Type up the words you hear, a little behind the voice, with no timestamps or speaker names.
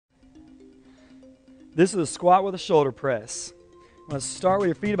This is a squat with a shoulder press. I'm going to start with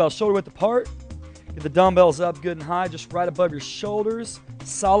your feet about shoulder width apart. Get the dumbbells up good and high, just right above your shoulders.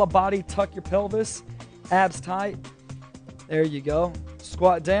 Solid body, tuck your pelvis, abs tight. There you go.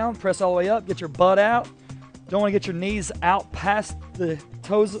 Squat down, press all the way up, get your butt out. Don't want to get your knees out past the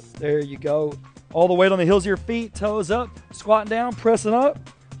toes. There you go. All the weight on the heels of your feet, toes up, squatting down, pressing up.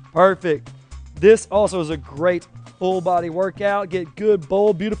 Perfect. This also is a great full body workout. Get good,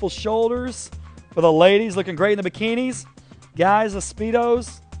 bold, beautiful shoulders. For the ladies, looking great in the bikinis. Guys, the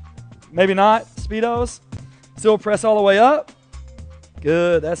Speedos. Maybe not, Speedos. Still press all the way up.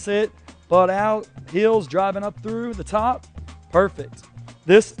 Good, that's it. Butt out, heels driving up through the top. Perfect.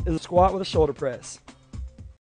 This is a squat with a shoulder press.